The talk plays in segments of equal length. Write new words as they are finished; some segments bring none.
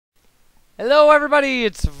Hello everybody,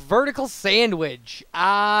 it's VerticalSandwich.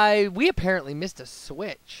 We apparently missed a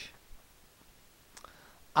switch.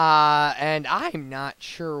 And I'm not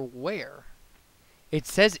sure where. It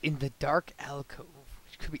says in the dark alcove,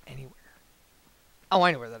 which could be anywhere. Oh,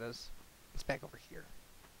 I know where that is. It's back over here,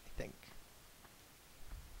 I think.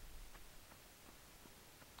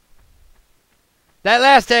 That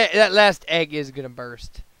last egg is gonna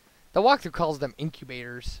burst. The walkthrough calls them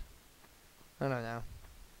incubators. I don't know.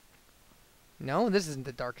 No, this isn't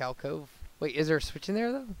the dark alcove. Wait, is there a switch in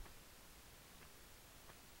there, though?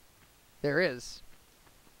 There is.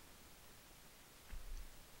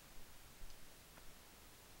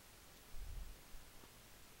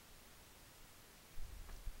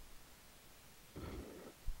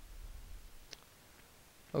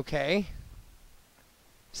 Okay.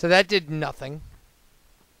 So that did nothing.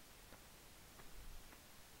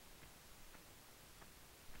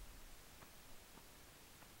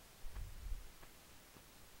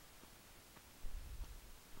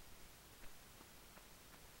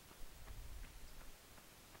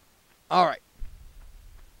 Alright.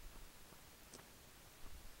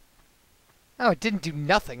 Oh, it didn't do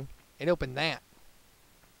nothing. It opened that.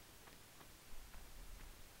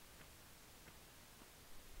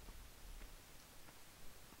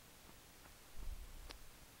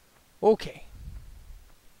 Okay.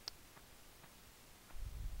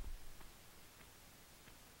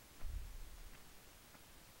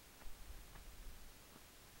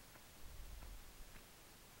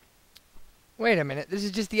 Wait a minute. This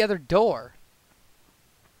is just the other door.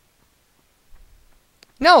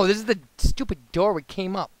 No, this is the stupid door we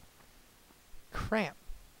came up. Crap.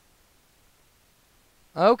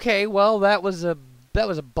 Okay, well that was a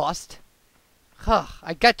bust. Huh,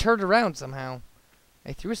 I got turned around somehow.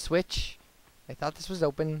 I threw a switch. I thought this was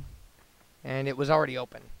open, and it was already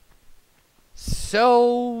open.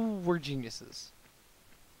 So we're geniuses.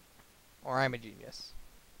 Or I'm a genius.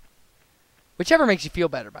 Whichever makes you feel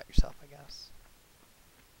better about yourself, I guess.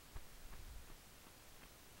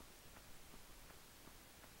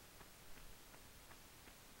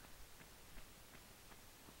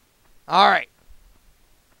 Alright.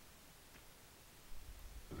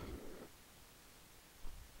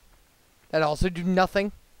 That also do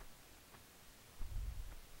nothing.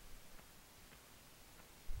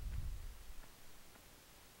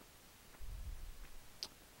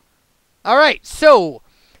 Alright, so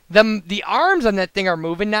the arms on that thing are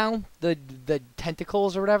moving now. The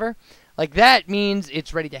tentacles or whatever. Like that means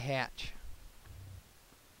it's ready to hatch.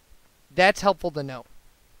 That's helpful to know.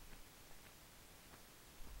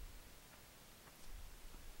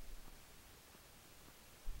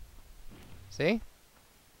 See?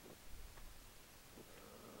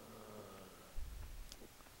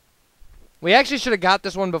 We actually should have got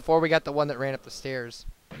this one before we got the one that ran up the stairs.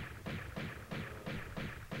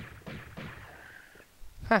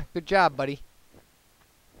 Huh, good job, buddy.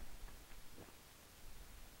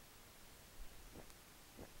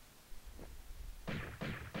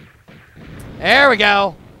 There we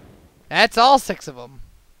go. That's all 6 of them.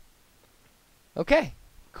 Okay,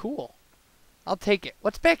 cool. I'll take it.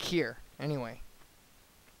 What's back here, anyway?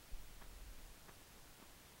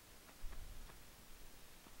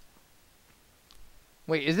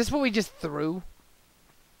 Wait, is this what we just threw?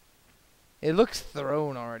 It looks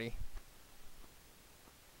thrown already.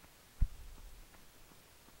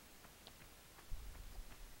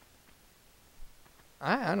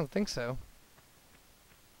 I don't think so.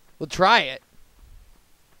 We'll try it.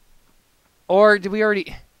 Or did we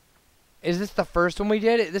already... Is this the first one we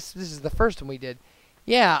did? This is the first one we did.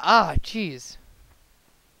 Yeah, jeez.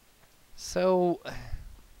 So...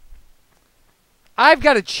 I've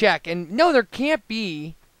got to check, and no, there can't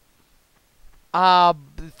be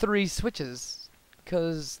 3 switches,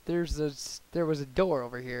 because there was a door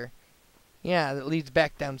over here. Yeah, that leads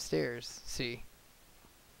back downstairs. See.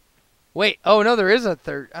 Wait, oh no, there is a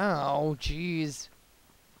third. Oh, jeez.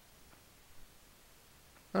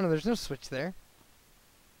 Oh no, there's no switch there.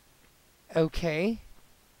 Okay.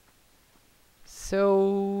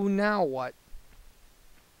 So now what?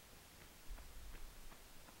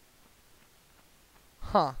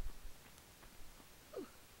 Huh.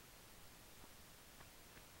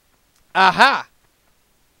 Aha!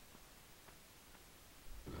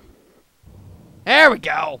 There we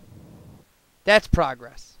go! That's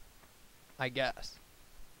progress, I guess.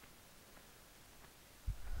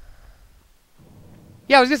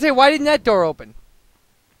 Yeah, I was gonna say, why didn't that door open?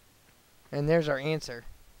 And there's our answer.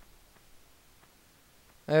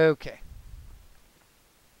 Okay.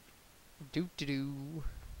 Doo-doo-doo.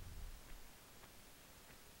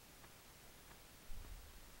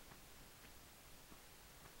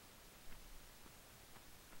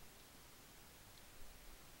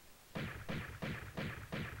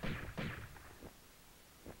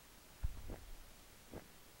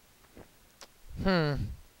 Hmm.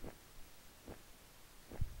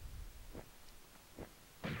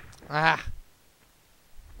 Ah.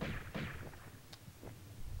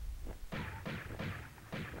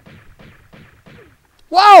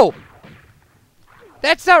 Whoa!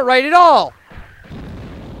 That's not right at all.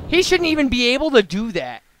 He shouldn't even be able to do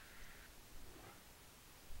that.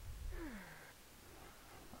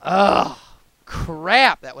 Ugh.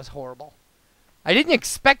 Crap, that was horrible. I didn't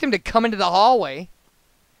expect him to come into the hallway.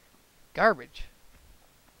 Garbage.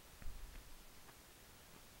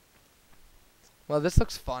 Well, this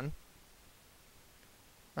looks fun.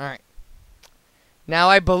 Alright. Now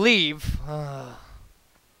I believe...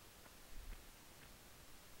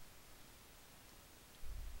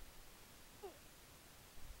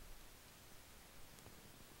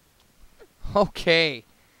 Okay.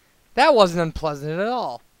 That wasn't unpleasant at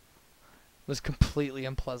all. It was completely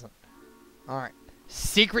unpleasant. Alright.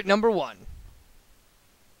 Secret number 1.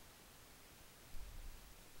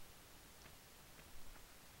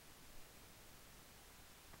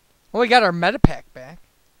 Well, we got our meta pack back.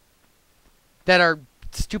 That our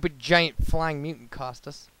stupid giant flying mutant cost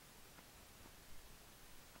us.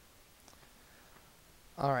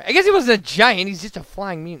 Alright. I guess he wasn't a giant, he's just a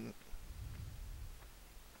flying mutant.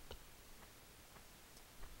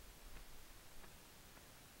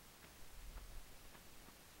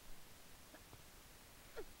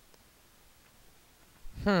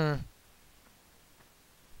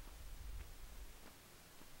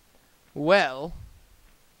 Well.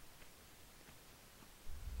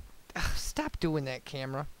 Ugh, stop doing that,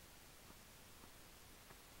 camera.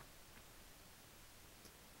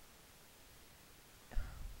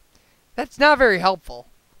 That's not very helpful.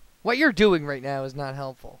 What you're doing right now is not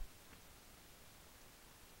helpful.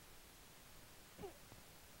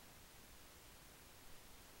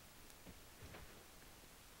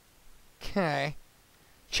 Okay.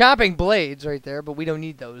 Chopping blades right there, but we don't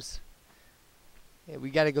need those. Yeah,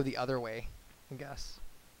 we gotta go the other way, I guess.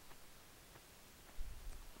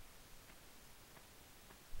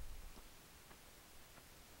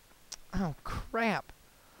 Oh, crap.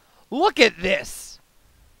 Look at this!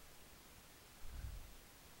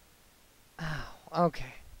 Oh,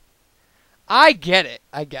 okay. I get it,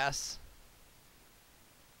 I guess.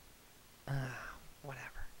 Whatever.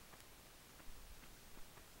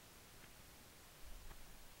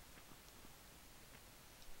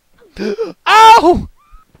 Oh!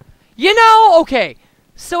 You know, okay.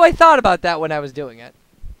 So I thought about that when I was doing it.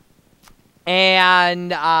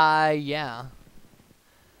 And, yeah.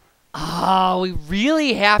 Oh, we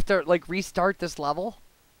really have to, like, restart this level?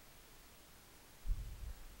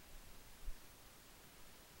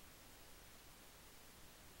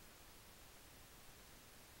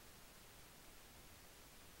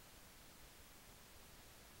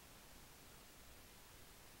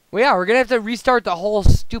 Well, yeah, we're gonna have to restart the whole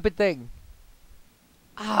stupid thing.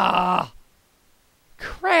 Ah.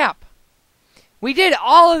 Crap. We did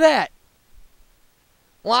all of that.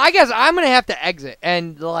 Well, I guess I'm gonna have to exit.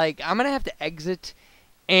 And, like, I'm gonna have to exit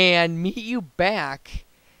and meet you back.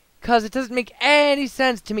 Because it doesn't make any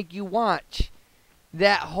sense to make you watch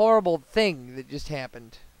that horrible thing that just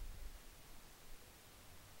happened.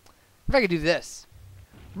 If I could do this.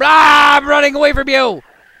 Blah, I'm running away from you!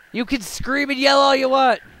 You can scream and yell all you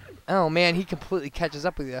want. Oh, man, he completely catches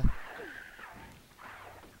up with you.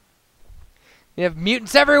 You have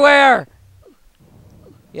mutants everywhere!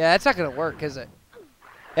 Yeah, that's not gonna work, is it?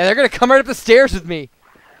 Yeah, they're gonna come right up the stairs with me.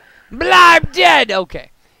 Blah, I'm dead!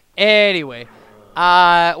 Okay. Anyway.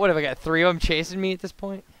 What have I got? 3 of them chasing me at this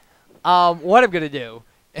point? What I'm gonna do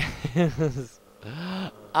is...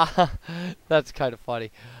 that's kind of funny.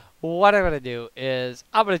 What I'm gonna do is...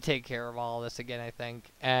 I'm gonna take care of all this again, I think.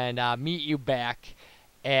 And, meet you back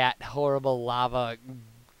at horrible lava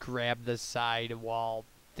grab the side wall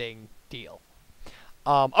thing deal.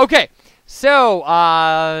 Okay.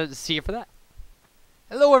 So, see you for that.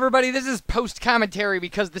 Hello, everybody. This is post-commentary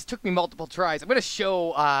because this took me multiple tries. I'm going to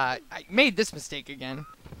show, I made this mistake again.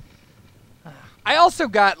 I also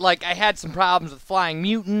got, like, I had some problems with flying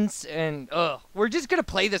mutants, and, we're just going to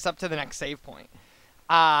play this up to the next save point,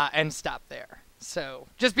 and stop there. So,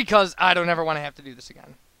 just because I don't ever want to have to do this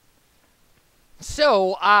again.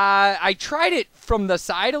 So, I tried it from the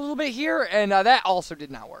side a little bit here, and that also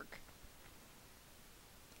did not work.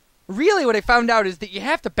 Really, what I found out is that you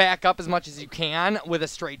have to back up as much as you can with a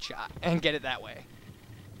straight shot and get it that way.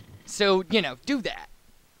 So, you know, do that.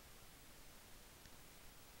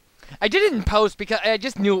 I did it in post because I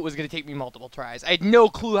just knew it was going to take me multiple tries. I had no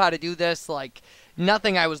clue how to do this. Like,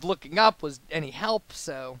 nothing I was looking up was any help,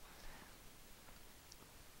 so...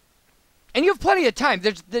 And you have plenty of time.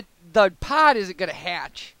 The pod isn't going to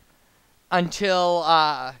hatch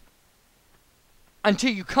until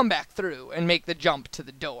you come back through and make the jump to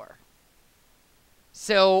the door.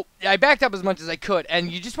 So I backed up as much as I could,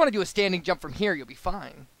 and you just want to do a standing jump from here, you'll be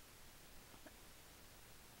fine.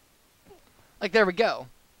 Like, there we go.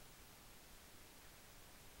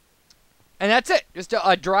 And that's it. Just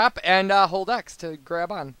a drop and hold X to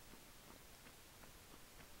grab on.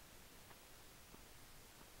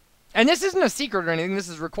 And this isn't a secret or anything. This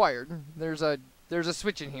is required. There's a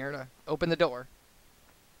switch in here to open the door.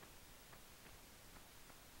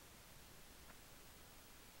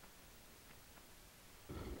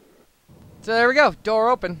 So there we go. Door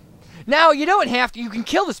open. Now, you don't have to. You can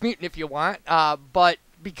kill this mutant if you want. But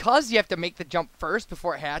because you have to make the jump first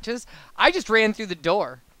before it hatches, I just ran through the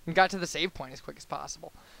door and got to the save point as quick as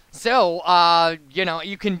possible. So, you know,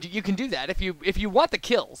 you can do that if you want the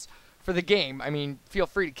kills for the game. I mean, feel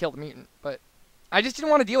free to kill the mutant, but I just didn't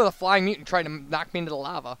want to deal with a flying mutant trying to knock me into the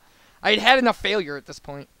lava. I had enough failure at this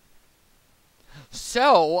point.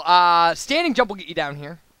 So, standing jump will get you down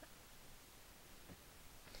here.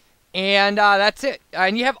 And that's it.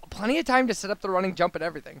 And you have plenty of time to set up the running jump and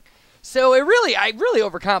everything. So I really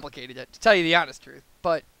overcomplicated it, to tell you the honest truth.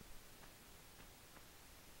 But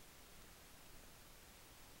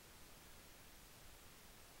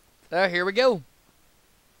here we go.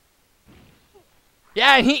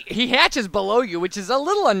 Yeah, and he hatches below you, which is a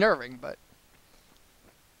little unnerving, but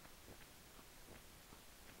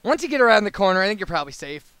once you get around the corner, I think you're probably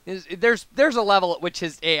safe. There's a level at which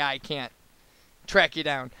his AI can't track you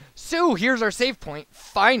down. So here's our save point,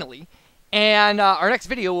 finally. And our next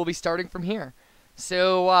video will be starting from here.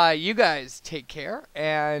 So you guys take care,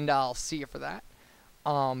 and I'll see you for that.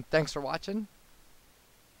 Thanks for watching.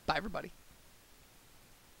 Bye, everybody.